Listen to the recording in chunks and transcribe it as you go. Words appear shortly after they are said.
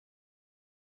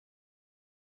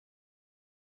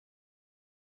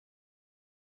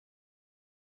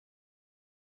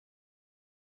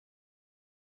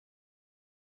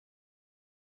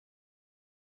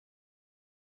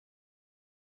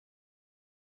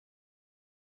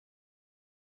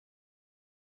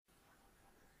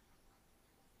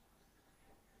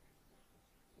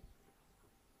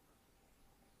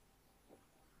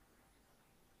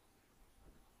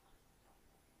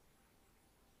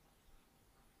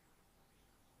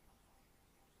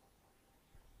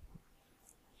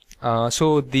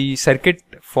So the circuit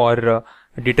for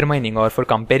determining or for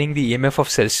comparing the EMF of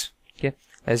cells, okay,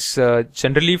 as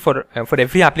generally for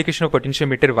every application of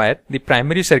potentiometer wire, the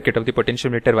primary circuit of the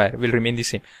potentiometer wire will remain the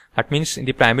same. That means in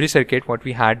the primary circuit, what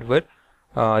we had were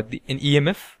an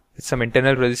EMF with some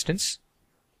internal resistance,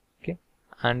 okay,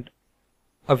 and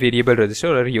a variable resistor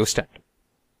or a rheostat.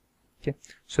 Okay,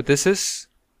 so this is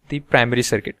the primary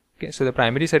circuit. Okay, so the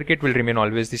primary circuit will remain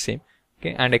always the same.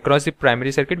 Okay, and across the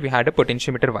primary circuit we had a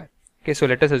potentiometer wire. Okay, so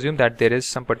let us assume that there is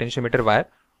some potentiometer wire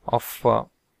of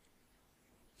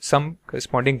some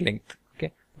corresponding length.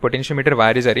 Okay, potentiometer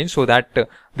wire is arranged so that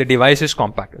the device is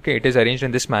compact. Okay, it is arranged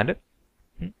in this manner.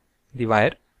 The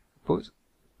wire, suppose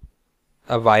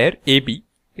a wire AB,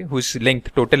 okay, whose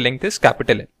length, total length is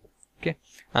capital L. Okay,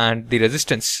 and the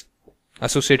resistance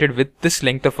associated with this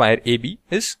length of wire AB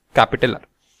is capital R.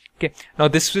 Okay, now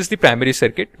this is the primary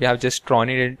circuit. We have just drawn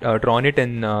it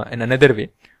in another way.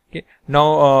 Okay,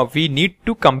 now we need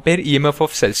to compare EMF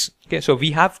of cells. Okay, so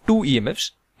we have two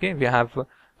EMFs. Okay, we have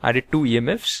added two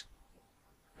EMFs.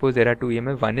 Suppose there are two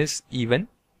EMFs. One is E1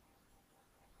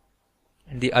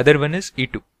 and the other one is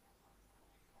E2.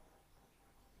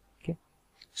 Okay,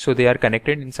 so they are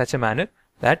connected in such a manner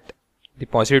that the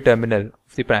positive terminal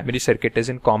of the primary circuit is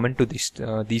in common to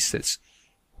these cells,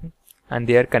 and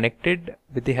they are connected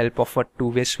with the help of a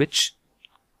two-way switch.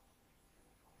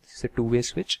 This is a two-way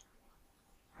switch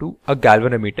to a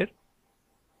galvanometer,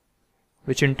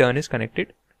 which in turn is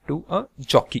connected to a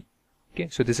jockey. Okay,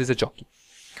 so this is a jockey.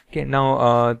 Okay,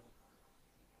 now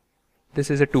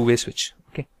this is a two-way switch.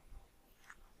 Okay,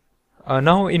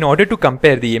 now in order to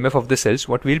compare the EMF of the cells,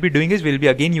 what we'll be doing is we'll be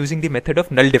again using the method of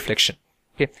null deflection.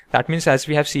 Okay, that means as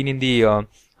we have seen in the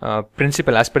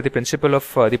principle, as per the principle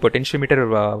of the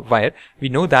potentiometer wire, we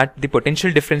know that the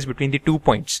potential difference between the 2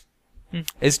 points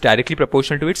is directly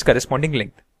proportional to its corresponding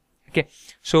length. Okay,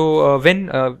 so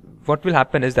what will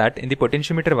happen is that in the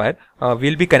potentiometer wire,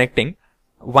 we'll be connecting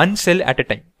one cell at a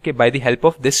time, okay, by the help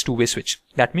of this two-way switch.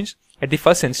 That means at the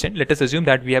first instant, let us assume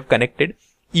that we have connected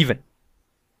E1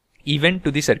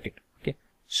 to the circuit. Okay,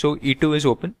 so E2 is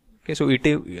open. Okay, so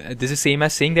E2, this is same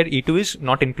as saying that E2 is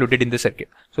not included in the circuit.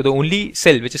 So the only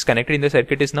cell which is connected in the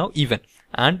circuit is now E1,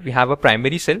 and we have a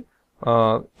primary cell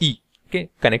E, okay,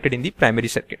 connected in the primary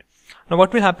circuit. Now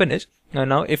what will happen is,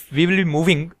 now if we will be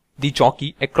moving the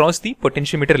jockey across the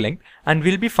potentiometer length, and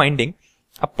we'll be finding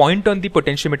a point on the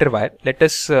potentiometer wire. Let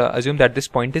us assume that this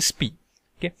point is P,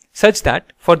 okay, such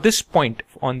that for this point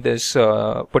on this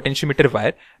potentiometer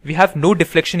wire, we have no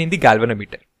deflection in the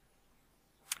galvanometer.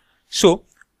 So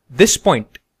this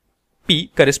point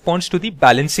P corresponds to the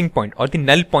balancing point or the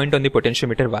null point on the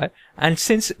potentiometer wire, and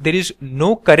since there is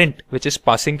no current which is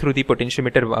passing through the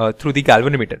potentiometer through the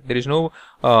galvanometer, there is no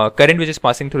current which is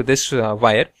passing through this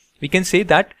wire, we can say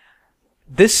that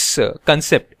this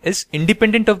concept is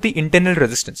independent of the internal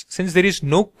resistance. Since there is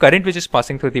no current which is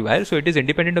passing through the wire, so it is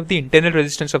independent of the internal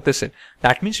resistance of the cell.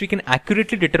 That means we can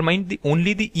accurately determine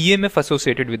only the EMF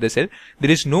associated with the cell.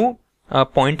 There is no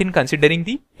point in considering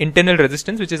the internal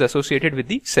resistance which is associated with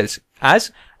the cells,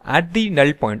 as at the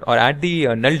null point or at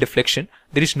the null deflection,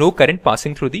 there is no current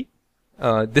passing through the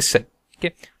this cell.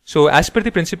 Okay, so as per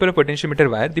the principle of potentiometer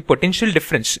wire, the potential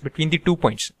difference between the 2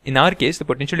 points, in our case the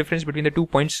potential difference between the 2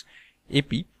 points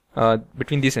AP,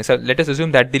 between these, so let us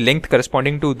assume that the length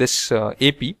corresponding to this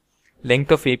AP,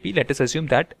 length of AP, let us assume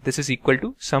that this is equal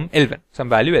to some L1, some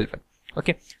value L1.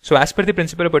 Okay, so as per the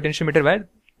principle of potentiometer wire,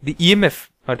 the EMF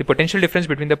or the potential difference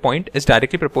between the point is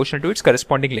directly proportional to its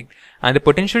corresponding length, and the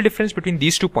potential difference between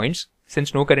these 2 points,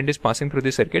 since no current is passing through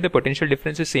the circuit, the potential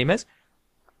difference is same as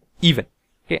E1.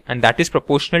 Okay, and that is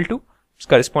proportional to its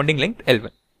corresponding length L1.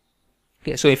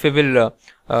 Okay, so if we will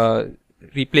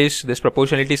replace this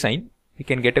proportionality sign, we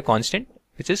can get a constant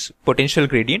which is potential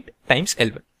gradient times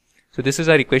L1. So this is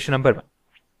our equation number 1.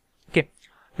 Okay,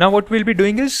 now what we'll be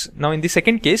doing is, now in the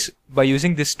second case, by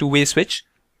using this two-way switch,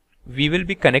 we will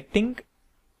be connecting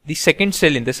the second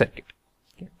cell in the circuit.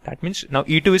 Okay, that means now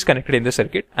E2 is connected in the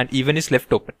circuit and E1 is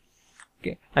left open.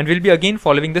 Okay, and we'll be again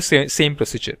following the same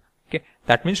procedure. Okay,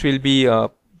 that means we'll be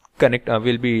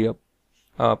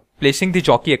placing the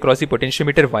jockey across the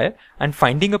potentiometer wire and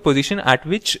finding a position at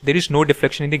which there is no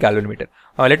deflection in the galvanometer.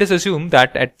 Let us assume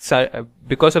that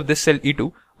because of this cell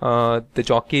E2, the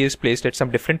jockey is placed at some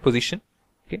different position,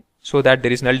 okay, so that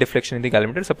there is null deflection in the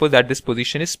galvanometer. Suppose that this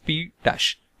position is P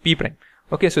prime.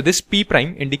 Okay, so this P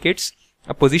prime indicates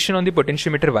a position on the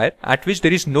potentiometer wire at which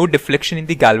there is no deflection in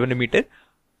the galvanometer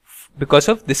because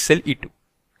of this cell E2.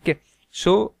 Okay,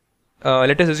 so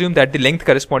let us assume that the length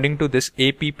corresponding to this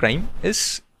AP prime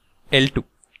is L2.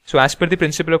 So as per the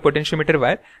principle of potentiometer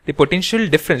wire, the potential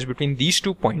difference between these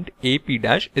 2 points A, P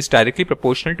dash is directly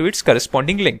proportional to its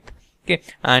corresponding length. Okay,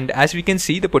 and as we can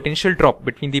see, the potential drop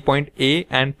between the point A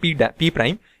and P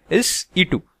prime is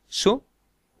E2. So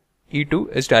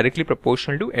E2 is directly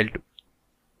proportional to L2.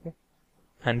 Okay.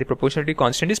 And the proportionality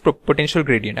constant is potential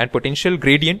gradient, and potential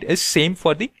gradient is same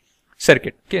for the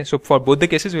circuit. Okay, so for both the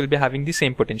cases, we will be having the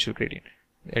same potential gradient,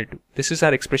 L2. This is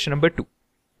our expression number 2.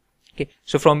 Okay,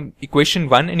 so from equation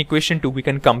 1 and equation 2, we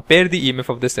can compare the EMF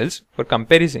of the cells. For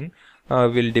comparison,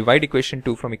 we'll divide equation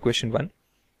 2 from equation 1.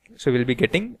 So we'll be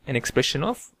getting an expression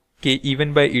of K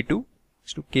E1 by E2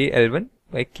 is to K L1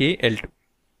 by K L2.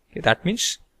 Okay, that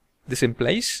means this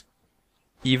implies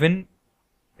E1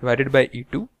 divided by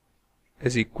E2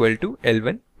 is equal to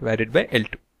L1 divided by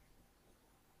L2.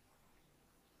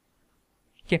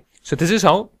 Okay, so this is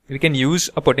how we can use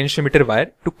a potentiometer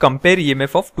wire to compare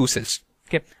EMF of two cells.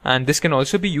 Okay, and this can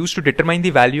also be used to determine the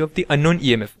value of the unknown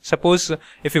EMF. Suppose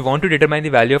if we want to determine the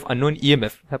value of unknown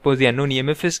EMF, suppose the unknown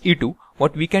EMF is E2,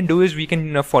 what we can do is we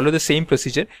can follow the same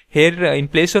procedure. Here in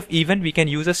place of E1, we can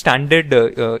use a standard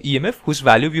EMF whose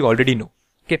value we already know.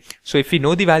 Okay, so if we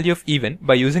know the value of E1,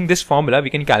 by using this formula, we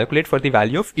can calculate for the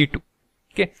value of E2.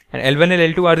 Okay, and L1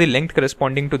 and L2 are the length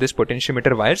corresponding to this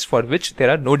potentiometer wires for which there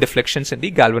are no deflections in the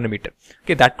galvanometer.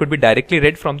 Okay, that could be directly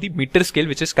read from the meter scale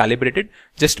which is calibrated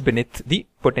just beneath the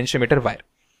potentiometer wire.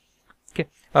 Okay,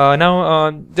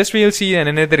 now just we will see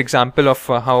another example of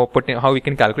how we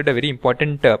can calculate a very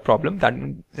important problem, that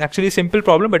actually a simple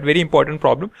problem but very important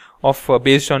problem of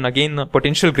based on again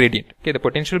potential gradient. Okay, the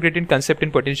potential gradient concept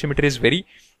in potentiometer is very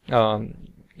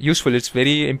useful, it's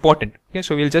very important. Okay,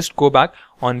 so we'll just go back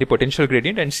on the potential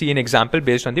gradient and see an example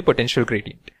based on the potential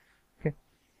gradient. Okay.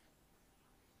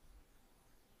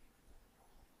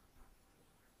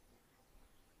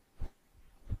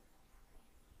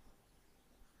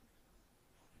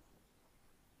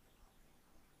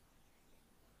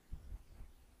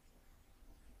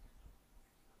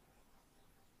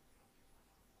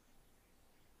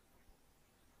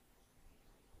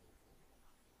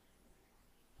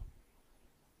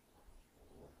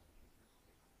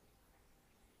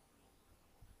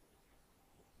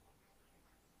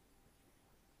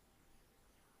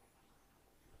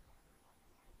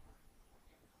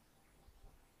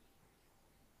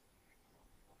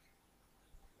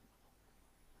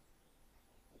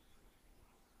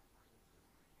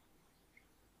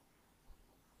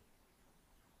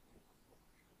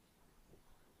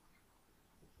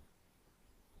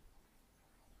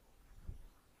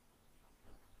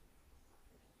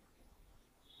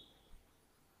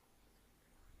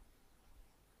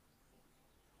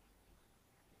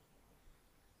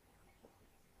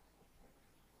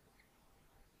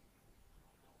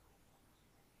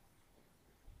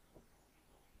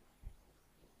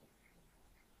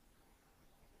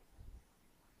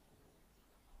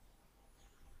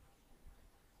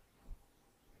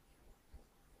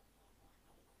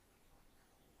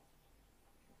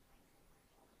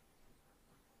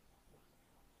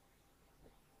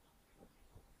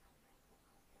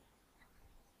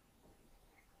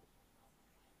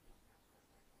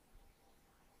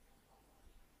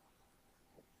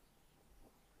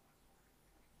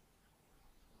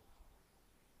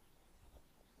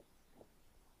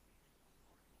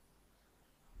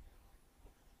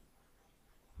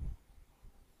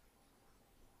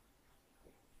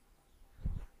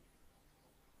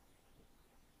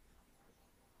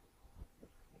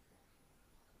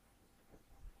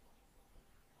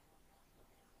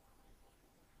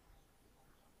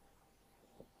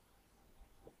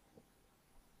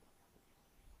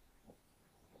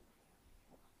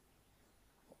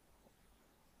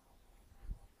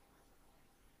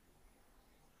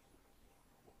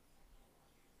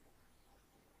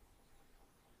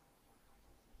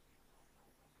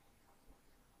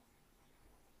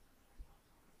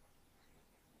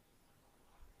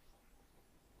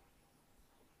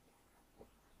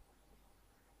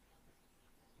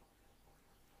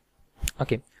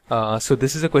 Okay, so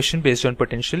this is a question based on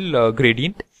potential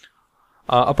gradient.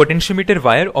 A potentiometer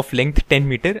wire of length 10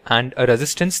 meter and a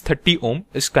resistance 30 ohm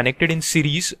is connected in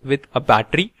series with a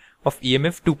battery of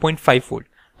EMF 2.5 volt,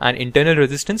 an internal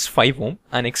resistance 5 ohm,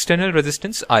 and external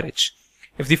resistance RH.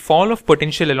 If the fall of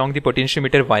potential along the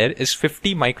potentiometer wire is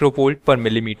 50 microvolt per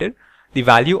millimeter, the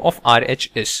value of RH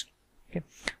is. Okay.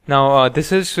 Now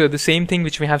this is the same thing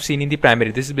which we have seen in the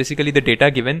primary. This is basically the data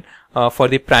given for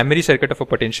the primary circuit of a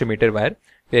potentiometer wire,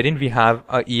 wherein we have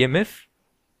a EMF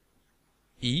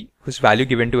E whose value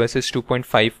given to us is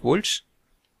 2.5 volts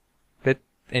with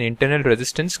an internal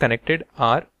resistance connected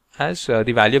R as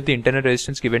the value of the internal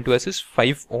resistance given to us is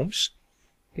 5 ohms.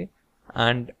 Okay.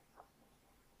 and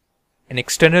an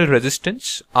external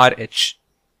resistance RH,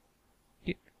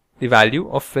 okay, the value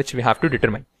of which we have to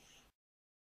determine.